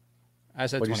score? I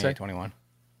said 28-21.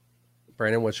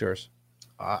 Brandon, what's yours?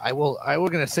 I will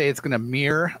going to say it's going to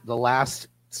mirror the last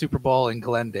Super Bowl in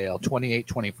Glendale,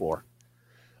 28-24.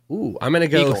 Ooh, I'm going to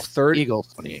go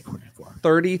Eagles 28-24.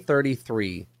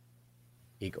 30-33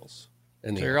 Eagles. So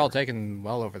you're all taking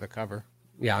well over the cover.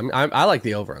 Yeah, I like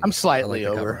the over. I'm slightly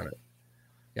over.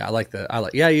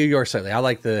 Yeah, you're slightly. I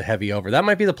like the heavy over. That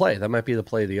might be the play. That might be the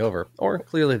play of the over, or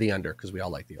clearly the under, because we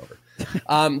all like the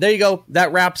over. There you go.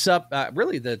 That wraps up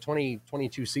really the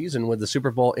 2022 season with the Super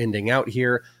Bowl ending out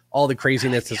here. All the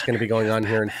craziness that's going to be going on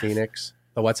here in Phoenix.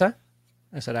 But what's that?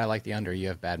 I said I like the under. You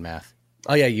have bad math.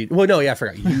 Oh yeah, I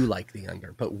forgot. You like the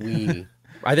under, but we.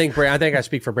 I think I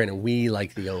speak for Brandon. We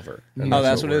like the over.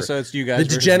 That's what it is. So it's you guys.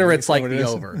 The degenerates like the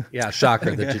over. Yeah,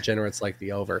 shocker. The degenerates like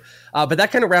the over. But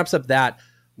that kind of wraps up that.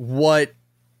 What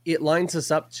it lines us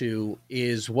up to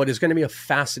is what is going to be a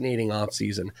fascinating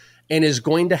offseason and is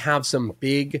going to have some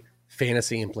big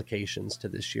fantasy implications to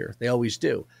this year. They always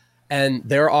do. And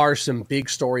there are some big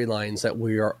storylines that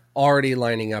we are already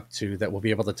lining up to that we'll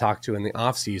be able to talk to in the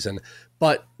offseason.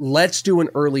 But let's do an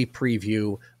early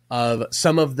preview of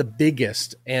some of the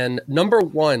biggest. And number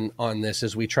one on this,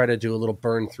 as we try to do a little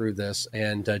burn through this,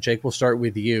 and Jake, we'll start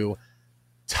with you.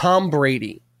 Tom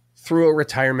Brady threw a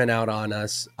retirement out on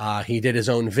us. He did his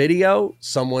own video.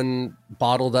 Someone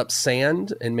bottled up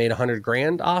sand and made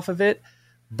 $100,000 off of it.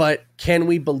 But can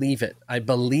we believe it? I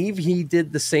believe he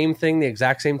did the same thing the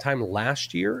exact same time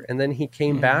last year, and then he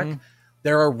came back.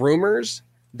 There are rumors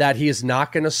that he is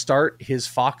not going to start his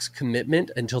Fox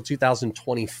commitment until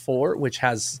 2024, which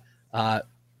has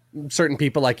certain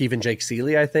people like even Jake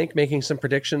Seeley, I think, making some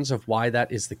predictions of why that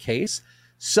is the case.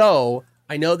 So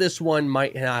I know this one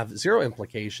might have zero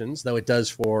implications, though it does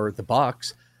for the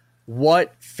Bucs.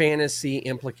 What fantasy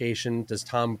implication does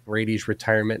Tom Brady's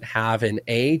retirement have? And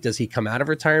A, does he come out of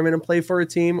retirement and play for a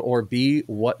team? Or B,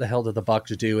 what the hell do the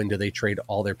Bucs do? And do they trade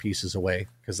all their pieces away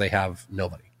because they have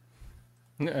nobody?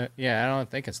 Yeah, I don't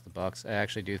think it's the Bucs. I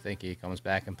actually do think he comes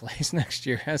back and plays next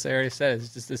year. As I already said,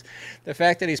 it's just the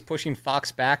fact that he's pushing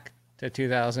Fox back to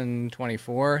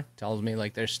 2024 tells me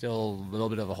like there's still a little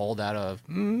bit of a holdout of,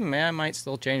 man, I might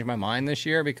still change my mind this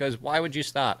year, because why would you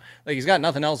stop? Like, he's got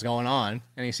nothing else going on,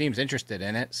 and he seems interested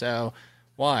in it. So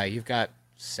why? You've got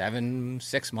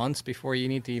 6 months before you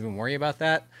need to even worry about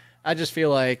that. I just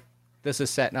feel like this is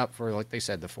setting up for, like they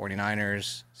said, the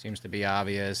 49ers. Seems to be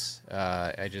obvious.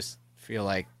 I just feel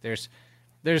like there's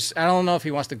I don't know if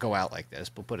he wants to go out like this,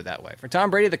 but put it that way. For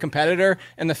Tom Brady, the competitor,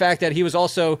 and the fact that he was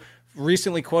also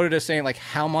recently quoted as saying like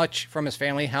how much from his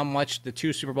family, how much the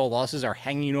 2 Super Bowl losses are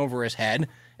hanging over his head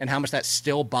and how much that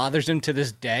still bothers him to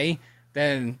this day,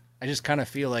 then I just kind of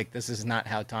feel like this is not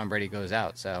how Tom Brady goes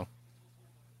out. So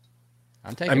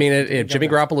I'm taking. I mean, if Jimmy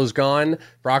Garoppolo's gone,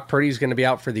 Brock Purdy's going to be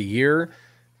out for the year.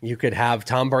 You could have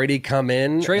Tom Brady come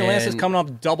in. Trey Lance is coming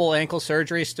off double ankle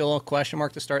surgery, still a question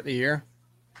mark to start the year.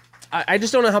 I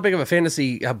just don't know how big of a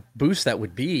fantasy boost that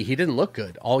would be. He didn't look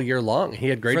good all year long. He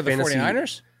had great for the fantasy.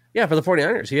 49ers? Yeah, for the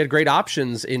 49ers. He had great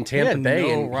options in Tampa Bay.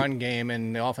 No run game,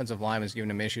 and the offensive line was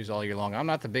giving him issues all year long. I'm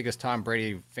not the biggest Tom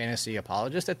Brady fantasy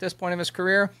apologist at this point of his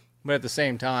career, but at the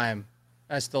same time,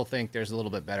 I still think there's a little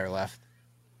bit better left.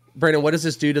 Brandon, what does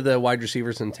this do to the wide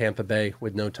receivers in Tampa Bay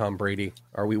with no Tom Brady?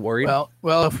 Are we worried?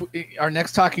 Well, if our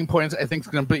next talking point, I think, is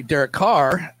going to be Derek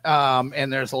Carr,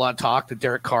 and there's a lot of talk that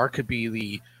Derek Carr could be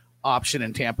the option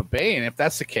in Tampa Bay, and if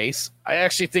that's the case, I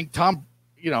actually think Tom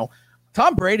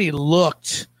Brady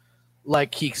looked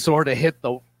like he sort of hit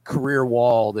the career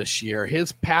wall this year.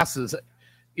 His passes,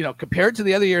 compared to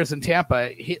the other years in Tampa,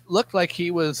 he looked like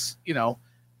he was,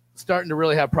 starting to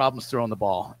really have problems throwing the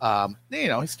ball.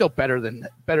 He's still better than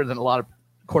a lot of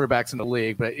quarterbacks in the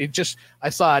league, but I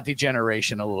saw a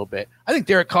degeneration a little bit. I think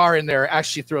Derek Carr in there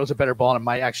actually throws a better ball and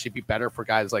might actually be better for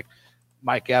guys like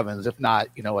Mike Evans, if not,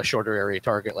 a shorter area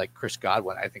target like Chris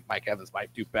Godwin. I think Mike Evans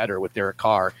might do better with Derek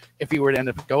Carr if he were to end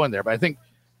up going there. But I think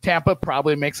Tampa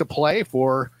probably makes a play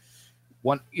for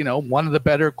one of the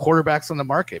better quarterbacks on the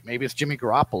market. Maybe it's Jimmy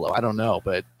Garoppolo. I don't know,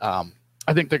 but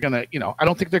I think they're gonna, I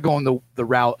don't think they're going the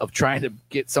route of trying to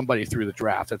get somebody through the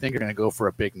draft. I think they're going to go for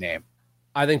a big name.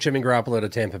 I think Jimmy Garoppolo to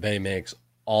Tampa Bay makes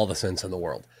all the sense in the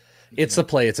world. It's the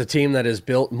play. It's a team that is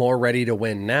built more ready to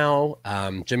win now.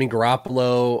 Jimmy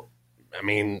Garoppolo, I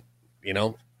mean,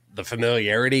 the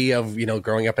familiarity of,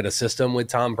 growing up in a system with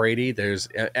Tom Brady,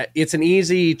 it's an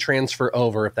easy transfer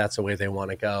over if that's the way they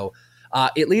want to go.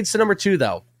 It leads to number 2,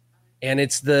 though, and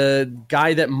it's the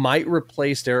guy that might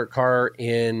replace Derek Carr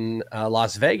in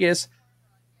Las Vegas,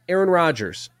 Aaron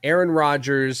Rodgers. Aaron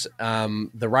Rodgers,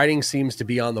 the writing seems to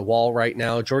be on the wall right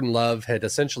now. Jordan Love had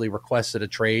essentially requested a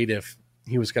trade if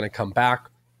he was going to come back.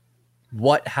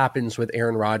 What happens with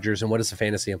Aaron Rodgers, and what is the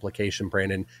fantasy implication,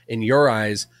 Brandon, in your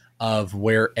eyes, of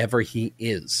wherever he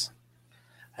is?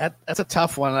 That's a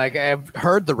tough one. Like, I've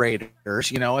heard the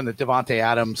Raiders, and the Devontae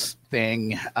Adams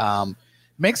thing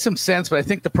makes some sense, but I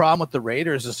think the problem with the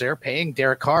Raiders is they're paying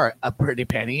Derek Carr a pretty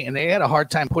penny, and they had a hard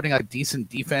time putting a decent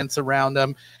defense around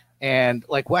them. And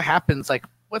like, what happens? Like,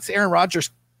 what's Aaron Rodgers'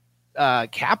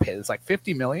 cap hit? It's like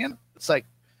 $50 million. It's like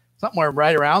somewhere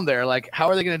right around there. Like, how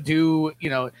are they going to do?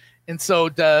 And so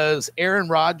does Aaron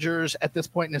Rodgers at this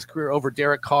point in his career over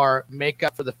Derek Carr make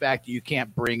up for the fact that you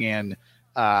can't bring in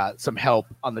some help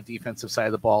on the defensive side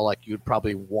of the ball like you'd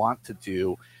probably want to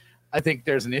do? I think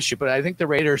there's an issue, but I think the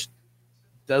Raiders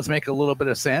does make a little bit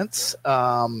of sense. Is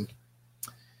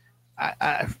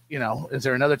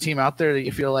there another team out there that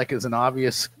you feel like is an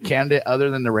obvious candidate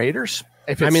other than the Raiders?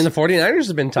 The 49ers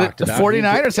have been talked about. The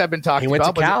 49ers have been talked about. He went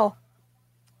to Cal.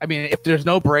 I mean, if there's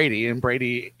no Brady, and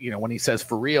Brady, when he says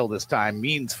for real this time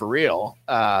means for real,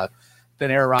 then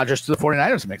Aaron Rodgers to the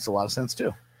 49ers makes a lot of sense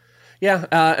too. Yeah,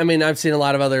 I've seen a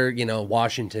lot of other,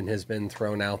 Washington has been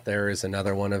thrown out there as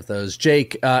another one of those.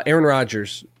 Jake, Aaron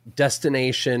Rodgers,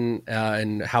 destination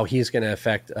and how he's going to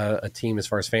affect a team as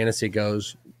far as fantasy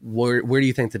goes. Where do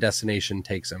you think the destination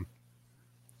takes him?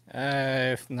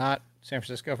 If not San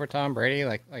Francisco for Tom Brady,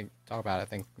 like talk about it. I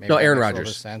think maybe Aaron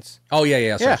Rodgers. Sense. Oh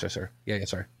yeah. Sorry.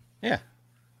 Sorry. Yeah.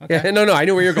 Okay. Yeah. No. I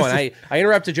knew where you're going. I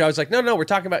interrupted you. I was like, no. We're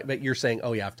talking about, but you're saying,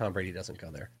 oh yeah, if Tom Brady doesn't go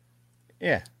there.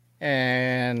 Yeah.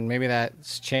 And maybe that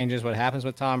changes what happens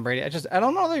with Tom Brady. I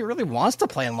don't know that he really wants to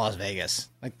play in Las Vegas.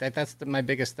 Like that's my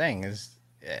biggest thing is.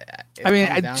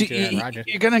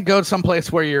 You're going to go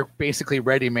someplace where you're basically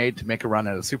ready-made to make a run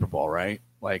at a Super Bowl, right?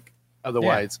 Like,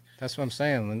 otherwise. Yeah, that's what I'm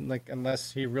saying. Like,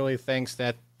 unless he really thinks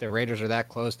that the Raiders are that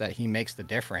close that he makes the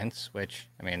difference, which,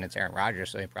 it's Aaron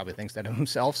Rodgers, so he probably thinks that of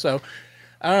himself. So,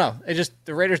 I don't know.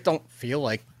 The Raiders don't feel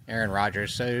like Aaron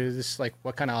Rodgers. So, it's like,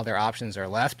 what kind of other options are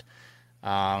left?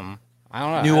 I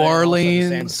don't know. New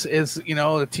Orleans is,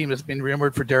 the team that's been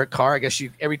rumored for Derek Carr. I guess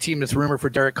every team that's rumored for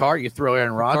Derek Carr, you throw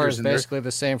Aaron Rodgers in there. Basically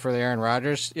the same for the Aaron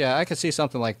Rodgers. Yeah, I could see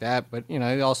something like that. But,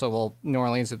 also, New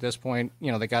Orleans at this point,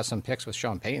 they got some picks with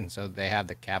Sean Payton, so they have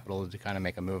the capital to kind of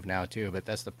make a move now, too. But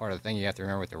that's the part of the thing you have to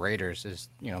remember with the Raiders is,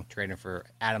 trading for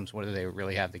Adams, what do they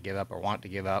really have to give up or want to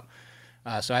give up?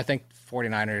 So I think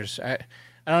 49ers, I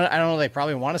don't know, they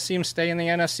probably want to see him stay in the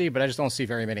NFC, but I just don't see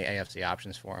very many AFC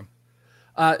options for him.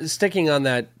 Sticking on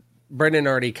that, Brendan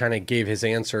already kind of gave his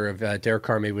answer of Derek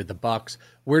Carr maybe with the Bucs.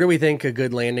 Where do we think a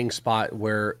good landing spot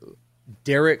where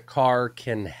Derek Carr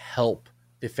can help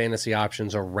the fantasy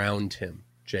options around him,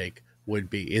 Jake, would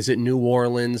be? Is it New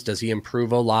Orleans? Does he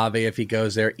improve Olave if he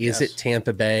goes there? Is it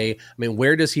Tampa Bay?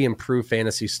 Where does he improve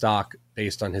fantasy stock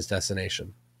based on his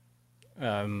destination?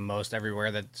 Most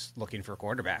everywhere that's looking for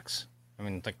quarterbacks.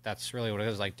 That's really what it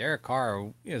is. Like, Derek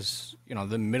Carr is,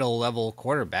 the middle-level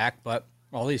quarterback, but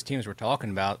all these teams we're talking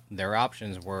about, their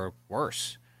options were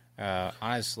worse.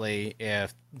 Honestly,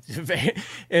 if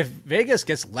Vegas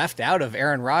gets left out of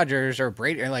Aaron Rodgers or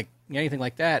Brady or like anything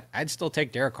like that, I'd still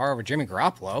take Derek Carr over Jimmy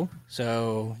Garoppolo.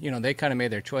 So, they kind of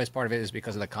made their choice. Part of it is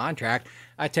because of the contract.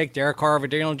 I take Derek Carr over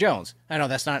Daniel Jones. I know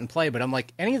that's not in play, but I'm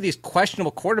like, any of these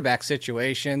questionable quarterback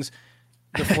situations,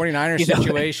 the 49ers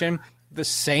situation, the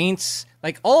Saints,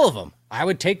 like all of them, I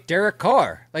would take Derek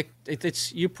Carr. Like,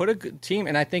 it's you put a good team,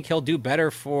 and I think he'll do better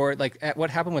for, like, at what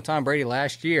happened with Tom Brady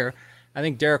last year. I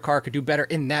think Derek Carr could do better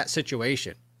in that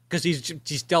situation because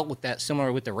he's dealt with that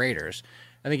similar with the Raiders.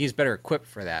 I think he's better equipped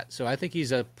for that. So I think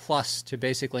he's a plus to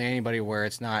basically anybody where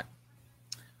it's not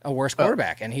a worse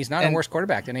quarterback, and he's not a worse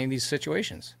quarterback than any of these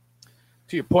situations.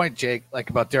 To your point, Jake, like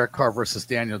about Derek Carr versus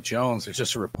Daniel Jones, there's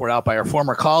just a report out by our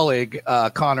former colleague,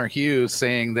 Connor Hughes,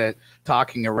 saying that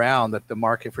talking around that the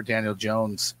market for Daniel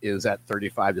Jones is at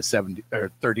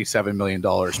 $37 million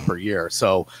per year.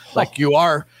 So like you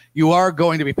are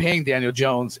going to be paying Daniel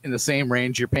Jones in the same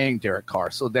range you're paying Derek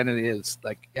Carr. So then it is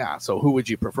like, yeah. So who would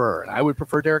you prefer? And I would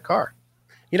prefer Derek Carr.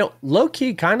 Low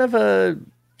key, kind of a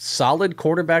solid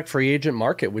quarterback free agent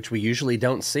market, which we usually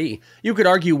don't see. You could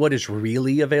argue what is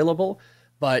really available.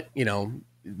 But,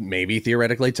 maybe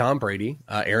theoretically Tom Brady,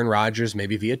 Aaron Rodgers,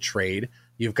 maybe via trade.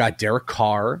 You've got Derek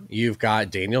Carr. You've got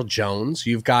Daniel Jones.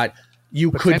 You could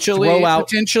throw out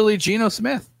potentially Geno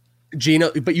Smith.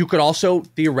 But you could also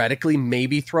theoretically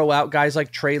maybe throw out guys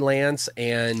like Trey Lance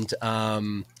and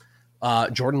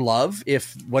Jordan Love.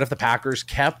 What if the Packers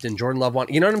kept and Jordan Love won?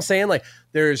 You know what I'm saying? Like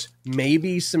there's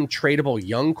maybe some tradable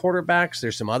young quarterbacks.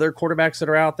 There's some other quarterbacks that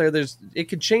are out there. It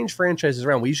could change franchises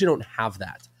around. We usually don't have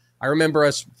that. I remember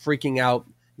us freaking out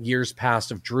years past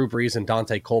of Drew Brees and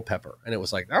Dante Culpepper. And it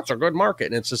was like, that's a good market.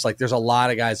 And it's just like, there's a lot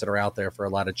of guys that are out there for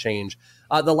a lot of change.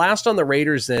 The last on the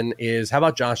Raiders then is, how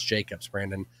about Josh Jacobs,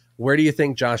 Brandon? Where do you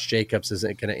think Josh Jacobs is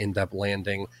going to end up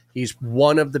landing? He's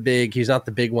one of the he's not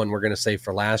the big one we're going to say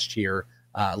for last year,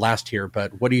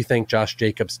 but what do you think Josh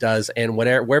Jacobs does? And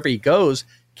wherever he goes,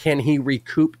 can he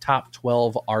recoup top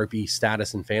 12 RB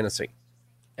status in fantasy?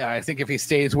 I think if he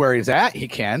stays where he's at, he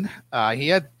can.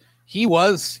 He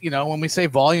was, when we say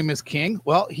volume is king,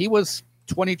 well, he was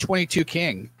 2022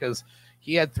 king because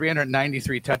he had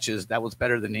 393 touches. That was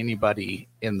better than anybody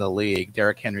in the league.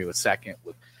 Derrick Henry was second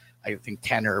with, I think,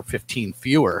 10 or 15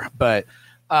 fewer. But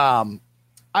I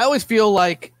always feel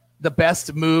like the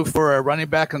best move for a running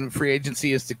back on free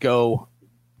agency is to go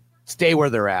stay where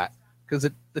they're at because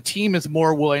the team is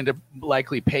more willing to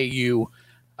likely pay you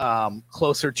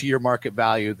closer to your market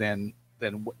value than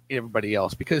everybody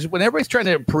else, because when everybody's trying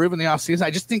to improve in the offseason,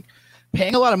 I just think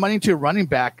paying a lot of money to a running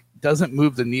back doesn't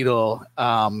move the needle.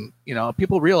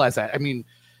 People realize that. I mean,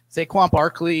 Saquon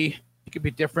Barkley, it could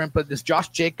be different, but this Josh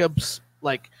Jacobs,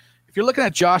 like if you're looking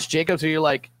at Josh Jacobs, you're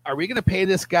like, are we going to pay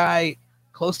this guy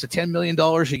close to $10 million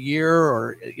a year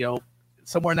or,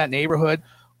 somewhere in that neighborhood?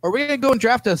 Or are we going to go and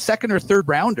draft a second or third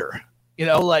rounder,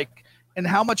 and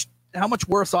how much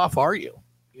worse off are you?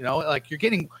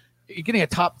 You're getting a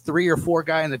top 3 or 4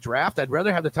 guy in the draft. I'd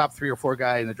rather have the top 3 or 4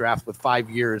 guy in the draft with 5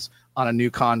 years on a new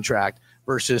contract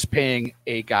versus paying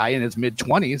a guy in his mid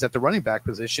 20s at the running back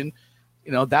position,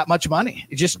 that much money.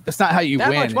 That's not how you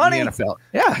win in the NFL.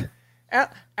 Yeah.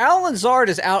 Alan Lazard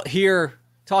is out here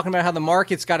talking about how the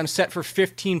market's got him set for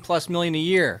 $15+ million a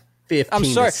year.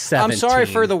 15 to 17. I'm sorry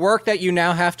for the work that you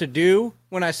now have to do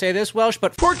when I say this, Welsh,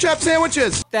 but pork chop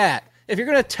sandwiches. If you're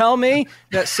going to tell me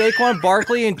that Saquon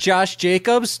Barkley and Josh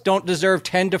Jacobs don't deserve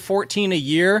 10 to 14 a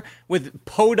year with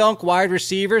podunk wide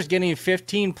receivers getting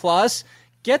 15 plus,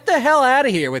 get the hell out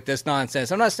of here with this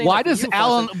nonsense. I'm not saying why does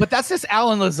Alan, but that's just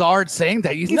Alan Lazard saying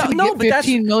that. You think get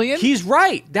 15 million? He's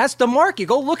right. That's the market.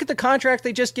 Go look at the contract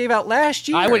they just gave out last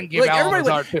year. I wouldn't give Alan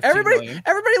Lazard 15 million.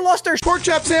 Everybody lost their pork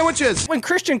chop sandwiches. When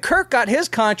Christian Kirk got his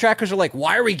contractors were like,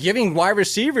 why are we giving wide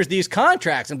receivers these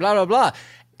contracts and blah, blah, blah.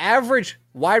 Average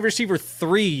wide receiver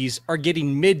 3s are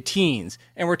getting mid-teens,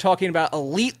 and we're talking about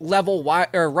elite level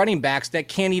running backs that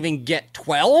can't even get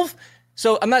 12.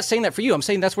 So I'm not saying that for you. I'm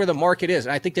saying that's where the market is,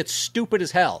 and I think that's stupid as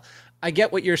hell. I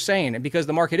get what you're saying, and because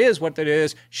the market is what it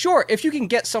is, sure, if you can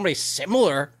get somebody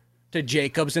similar to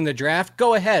Jacobs in the draft,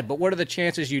 go ahead. But what are the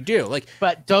chances you do?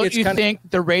 But don't you think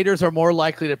the Raiders are more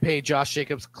likely to pay Josh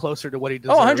Jacobs closer to what he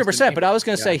deserves? Oh, 100%. But I was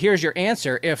going to say, here's your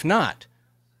answer. If not,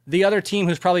 the other team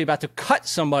who's probably about to cut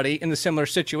somebody in the similar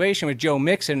situation with Joe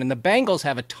Mixon, and the Bengals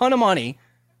have a ton of money,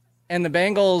 and the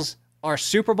Bengals are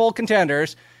Super Bowl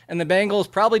contenders, and the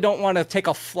Bengals probably don't want to take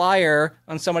a flyer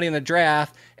on somebody in the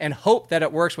draft and hope that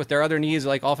it works with their other needs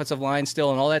like offensive line still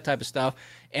and all that type of stuff,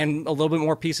 and a little bit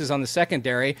more pieces on the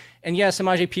secondary. And yes,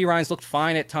 Samaje Perine looked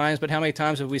fine at times, but how many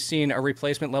times have we seen a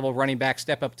replacement level running back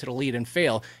step up to the lead and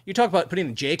fail? You talk about putting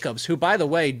in Jacobs, who, by the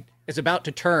way, is about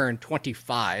to turn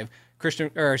 25.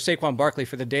 Saquon Barkley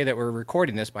for the day that we're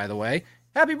recording this, by the way.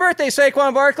 Happy birthday,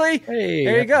 Saquon Barkley. Hey,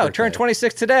 there you go. Birthday. Turned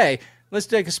 26 today. Let's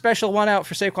take a special one out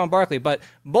for Saquon Barkley. But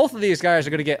both of these guys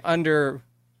are going to get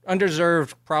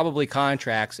undeserved probably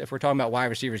contracts if we're talking about wide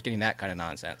receivers getting that kind of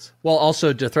nonsense. Well,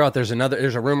 also to throw out, there's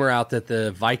a rumor out that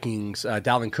the Vikings,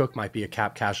 Dalvin Cook might be a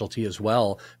cap casualty as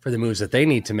well for the moves that they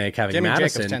need to make, having Jimmy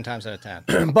Madison. Jacobs 10 times out of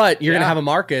 10. But you're going to have a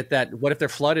market that, what if they're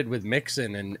flooded with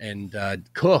Mixon and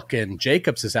Cook and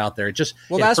Jacobs is out there? It just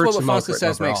that's hurts what the Fonsa market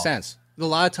says overall. makes sense. A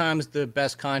lot of times the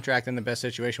best contract and the best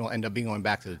situation will end up being going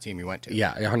back to the team you went to.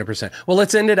 Yeah, 100%. Well,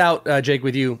 let's end it out, Jake,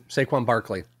 with you. Saquon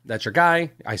Barkley. That's your guy.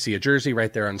 I see a jersey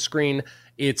right there on screen.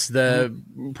 It's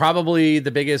probably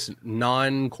the biggest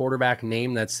non-quarterback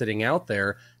name that's sitting out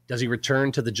there. Does he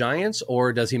return to the Giants,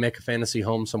 or does he make a fantasy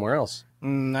home somewhere else?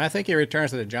 I think he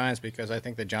returns to the Giants because I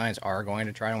think the Giants are going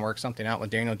to try and work something out with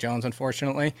Daniel Jones,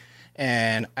 unfortunately.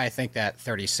 And I think that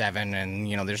 37,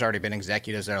 and there's already been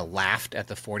executives that have laughed at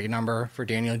the 40 number for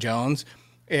Daniel Jones.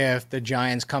 If the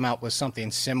Giants come out with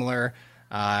something similar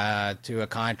to a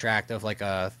contract of like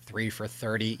a 3 for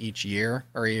 30 each year,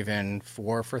 or even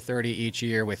 4 for 30 each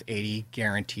year with 80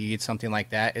 guaranteed, something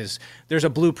like that, there's a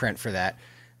blueprint for that.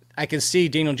 I can see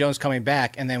Daniel Jones coming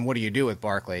back, and then what do you do with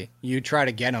Barkley? You try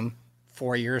to get him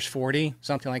 4 years 40,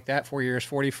 something like that, 4 years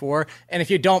 44, and if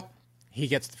you don't, he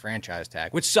gets the franchise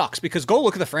tag, which sucks because go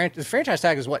look at the franchise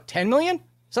tag is what, $10 million?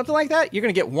 Something like that? You're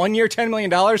going to get 1 year, $10 million,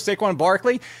 Saquon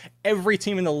Barkley. Every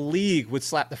team in the league would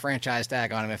slap the franchise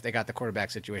tag on him if they got the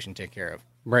quarterback situation taken care of.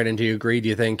 Brandon, do you agree? Do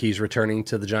you think he's returning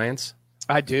to the Giants?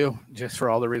 I do, just for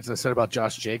all the reasons I said about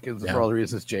Josh Jacobs, and for all the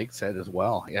reasons Jake said as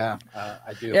well. Yeah,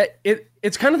 I do.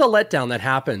 It's kind of the letdown that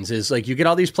happens is like you get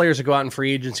all these players that go out in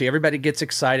free agency. Everybody gets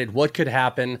excited. What could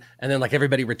happen? And then like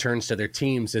everybody returns to their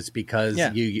teams. It's because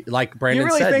you like Brandon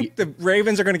said. You really think the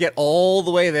Ravens are going to get all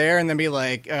the way there and then be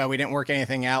like, we didn't work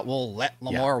anything out. We'll let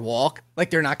Lamar walk.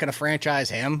 Like they're not going to franchise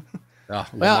him.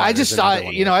 Well, I just saw,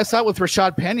 I saw it with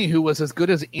Rashad Penny, who was as good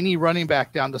as any running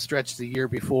back down the stretch the year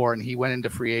before, and he went into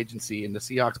free agency, and the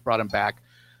Seahawks brought him back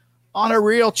on a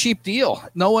real cheap deal.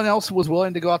 No one else was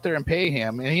willing to go out there and pay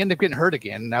him, and he ended up getting hurt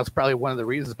again, and that's probably one of the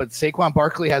reasons. But Saquon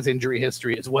Barkley has injury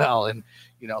history as well, and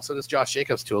so does Josh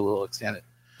Jacobs to a little extent.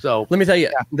 So let me tell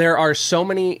you, there are so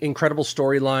many incredible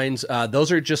storylines.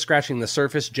 Those are just scratching the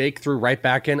surface. Jake threw right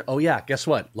back in. Oh, yeah, guess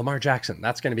what? Lamar Jackson.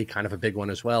 That's going to be kind of a big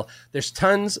one as well. There's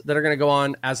tons that are going to go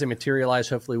on as they materialize.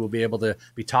 Hopefully, we'll be able to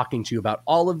be talking to you about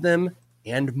all of them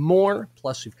and more.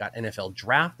 Plus, we've got NFL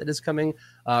draft that is coming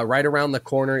right around the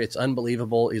corner. It's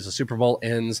unbelievable. As the Super Bowl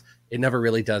ends, it never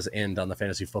really does end on the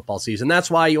fantasy football season.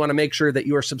 That's why you want to make sure that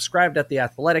you are subscribed at The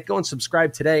Athletic. Go and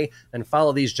subscribe today and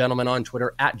follow these gentlemen on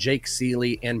Twitter at Jake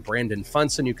Seeley and Brandon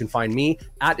Funson. You can find me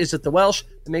at Is It The Welsh.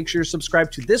 And make sure you're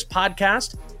subscribed to this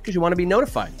podcast because you want to be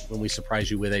notified when we surprise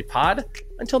you with a pod.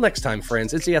 Until next time,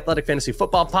 friends, it's the Athletic Fantasy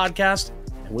Football Podcast,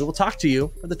 and we will talk to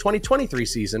you for the 2023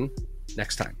 season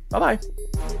next time. Bye-bye.